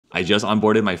I just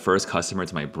onboarded my first customer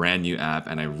to my brand new app,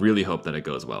 and I really hope that it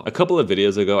goes well. A couple of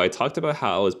videos ago, I talked about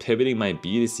how I was pivoting my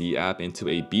B2C app into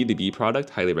a B2B product.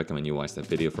 Highly recommend you watch that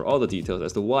video for all the details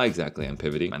as to why exactly I'm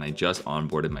pivoting. And I just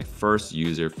onboarded my first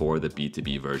user for the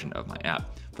B2B version of my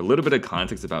app. For a little bit of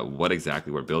context about what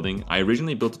exactly we're building, I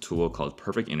originally built a tool called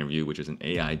Perfect Interview, which is an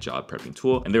AI job prepping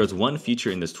tool. And there was one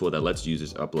feature in this tool that lets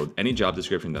users upload any job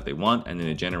description that they want, and then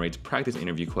it generates practice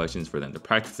interview questions for them to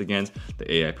practice against.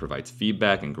 The AI provides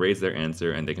feedback and grades their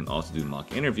answer, and they can also do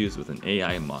mock interviews with an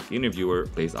AI mock interviewer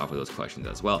based off of those questions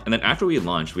as well. And then after we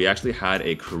launched, we actually had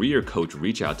a career coach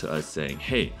reach out to us saying,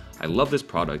 hey, I love this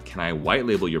product. Can I white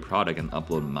label your product and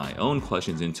upload my own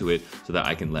questions into it so that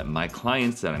I can let my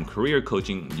clients that I'm career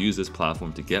coaching use this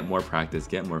platform to get more practice,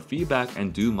 get more feedback,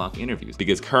 and do mock interviews?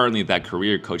 Because currently that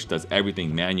career coach does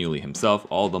everything manually himself,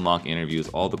 all the mock interviews,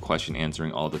 all the question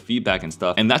answering, all the feedback and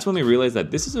stuff. And that's when we realized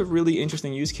that this is a really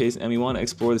interesting use case and we want to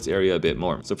explore this area a bit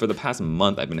more. So for the past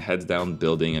month, I've been heads down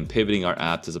building and pivoting our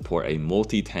app to support a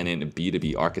multi-tenant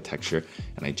B2B architecture.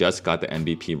 And I just got the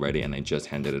MVP ready and I just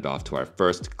handed it off to our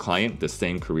first client, the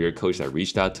same career coach that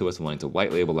reached out to us wanting to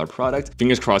white label our product.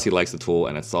 Fingers crossed he likes the tool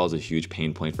and it solves a huge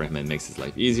pain point for him and makes his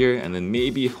life easier. And then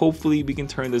maybe, hopefully, we can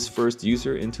turn this first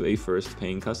user into a first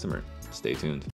paying customer. Stay tuned.